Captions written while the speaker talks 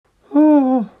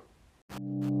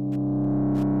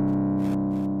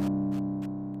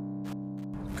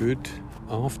Good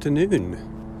afternoon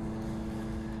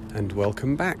and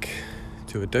welcome back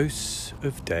to A Dose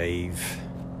of Dave.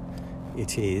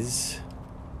 It is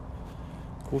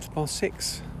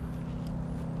 6:15.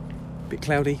 Bit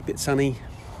cloudy, bit sunny,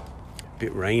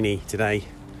 bit rainy today.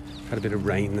 Had a bit of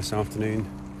rain this afternoon,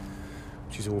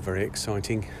 which is all very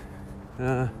exciting.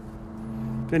 But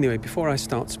anyway, I've already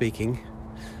started speaking,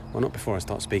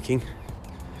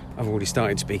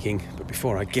 but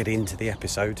before I get into the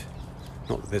episode,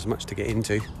 not that there's much to get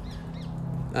into,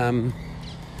 I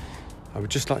would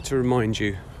just like to remind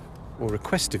you, or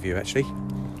request of you actually,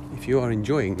 if you are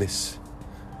enjoying this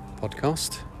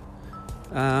podcast,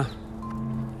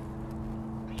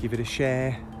 give it a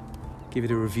share, give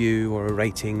it a review or a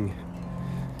rating,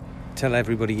 tell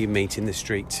everybody you meet in the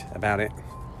street about it,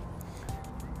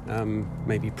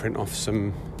 maybe print off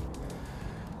some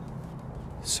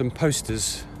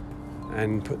posters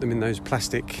and put them in those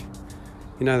plastic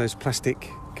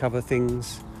cover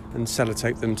things and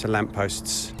sellotape them to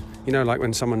lampposts. Like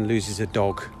when someone loses a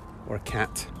dog or a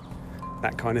cat,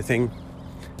 that kind of thing.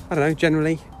 I don't know,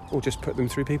 generally, or just put them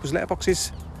through people's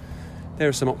letterboxes. There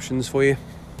are some options for you.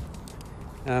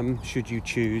 Should you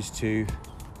choose to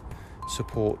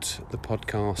support the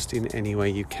podcast in any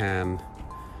way you can.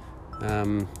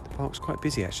 The park's quite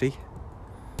busy actually.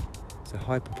 There's a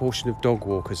high proportion of dog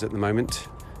walkers at the moment.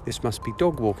 This must be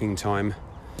dog walking time,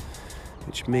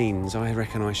 which means I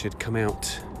reckon I should come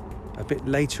out a bit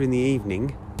later in the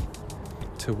evening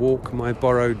to walk my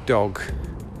borrowed dog,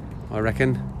 I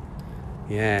reckon.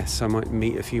 Yes, I might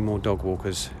meet a few more dog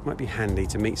walkers. It might be handy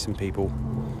to meet some people.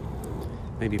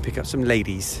 Maybe pick up some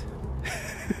ladies.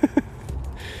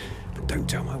 But don't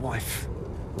tell my wife,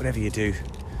 whatever you do,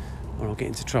 or I'll get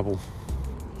into trouble.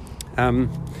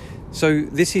 So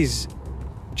this is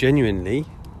genuinely,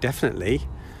 definitely,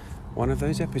 one of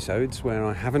those episodes where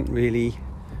I haven't really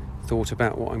thought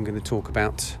about what I'm going to talk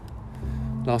about.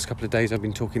 Last couple of days I've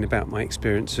been talking about my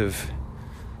experience of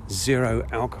zero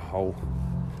alcohol,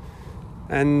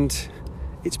 and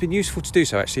it's been useful to do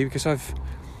so actually, because I've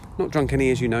not drunk any,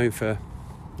 as you know, for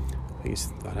I think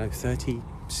it's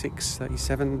 36,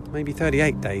 37, maybe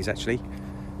 38 days actually.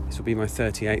 This will be my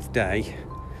 38th day.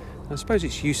 I suppose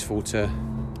it's useful to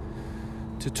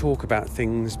talk about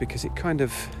things because it kind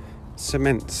of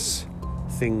cements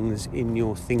things in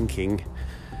your thinking,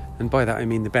 and by that I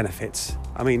mean the benefits.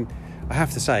 I mean, I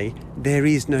have to say, there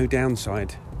is no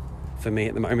downside for me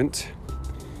at the moment.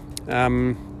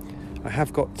 I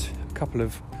have got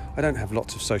I don't have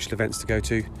lots of social events to go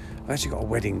to. I've actually got a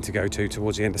wedding to go to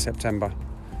towards the end of September,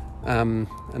 and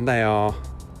they are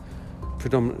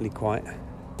predominantly quite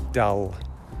dull,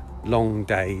 long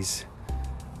days.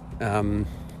 I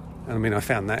mean, I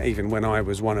found that even when I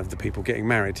was one of the people getting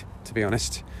married, to be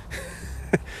honest.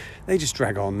 They just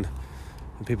drag on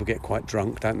and people get quite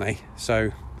drunk, don't they?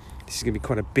 So this is going to be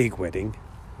quite a big wedding.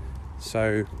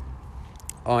 So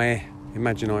I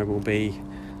imagine I will be,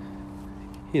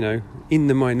 in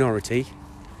the minority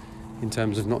in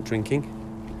terms of not drinking.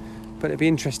 But it'd be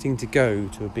interesting to go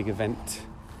to a big event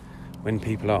when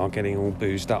people are getting all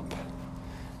boozed up.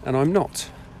 And I'm not.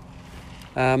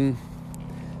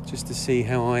 Just to see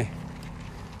how I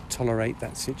tolerate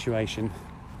that situation.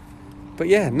 But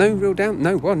yeah, no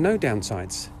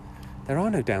downsides. There are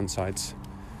no downsides.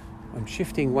 I'm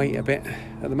shifting weight a bit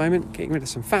at the moment, getting rid of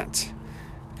some fat,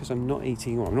 because I'm not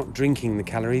drinking the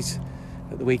calories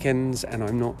at the weekends, and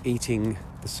I'm not eating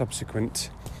the subsequent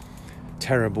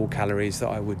terrible calories that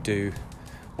I would do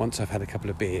once I've had a couple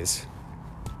of beers.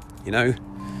 The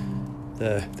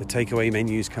takeaway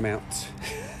menus come out.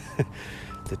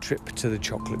 The trip to the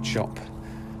chocolate shop,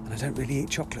 and I don't really eat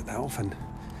chocolate that often,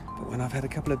 but when I've had a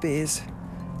couple of beers,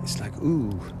 it's like,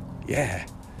 ooh, yeah,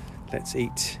 let's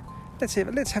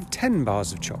have 10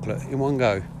 bars of chocolate in one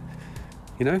go,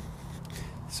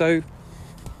 so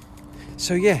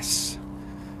yes,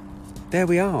 there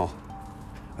we are.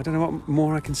 I don't know what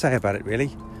more I can say about it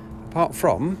really, apart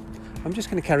from I'm just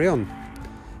going to carry on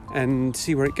and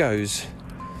see where it goes.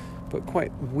 But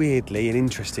quite weirdly and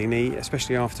interestingly,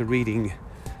 especially after reading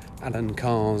Alan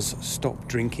Carr's Stop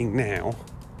Drinking Now,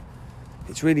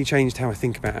 it's really changed how I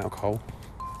think about alcohol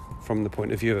from the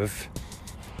point of view of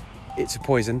it's a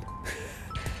poison.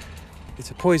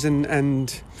 It's a poison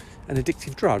and an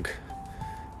addictive drug.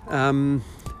 And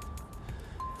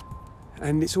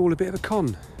it's all a bit of a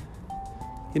con.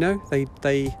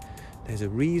 There's a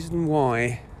reason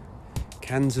why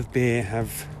cans of beer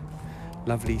have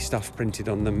lovely stuff printed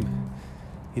on them.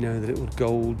 The little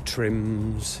gold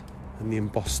trims and the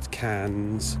embossed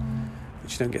cans,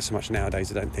 which you don't get so much nowadays,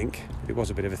 I don't think. But it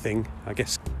was a bit of a thing. I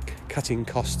guess cutting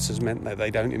costs has meant that they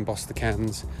don't emboss the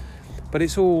cans. But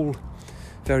it's all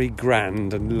very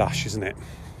grand and lush, isn't it?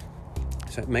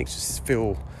 So it makes us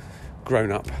feel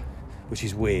grown up, which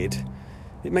is weird.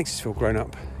 It makes us feel grown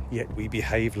up, yet we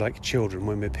behave like children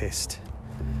when we're pissed.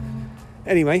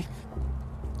 Anyway,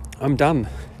 I'm done.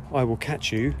 I will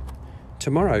catch you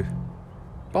tomorrow.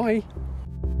 Bye.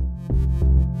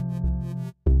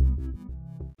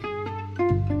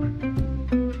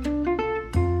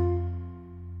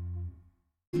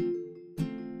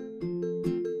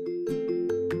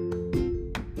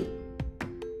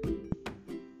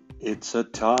 It's a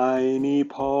tiny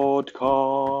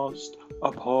podcast,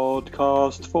 a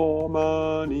podcast for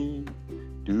money.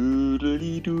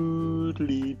 Doodly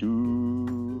doodly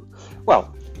doo.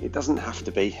 Well, it doesn't have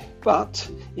to be, but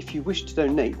if you wish to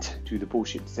donate to the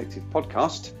Bullshit Detective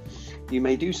podcast, you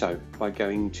may do so by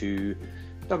going to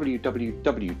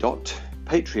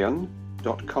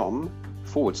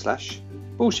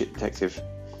www.patreon.com/Bullshit Detective.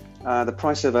 The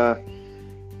price of a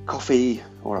coffee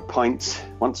or a pint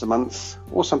once a month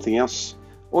or something else,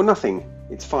 or nothing.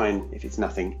 It's fine if it's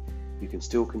nothing. You can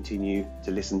still continue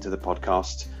to listen to the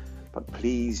podcast, but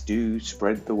please do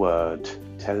spread the word.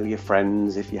 Tell your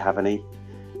friends, if you have any,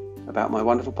 about my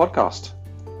wonderful podcast.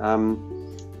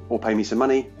 Or pay me some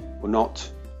money or not,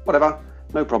 whatever,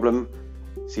 no problem.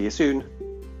 See you soon.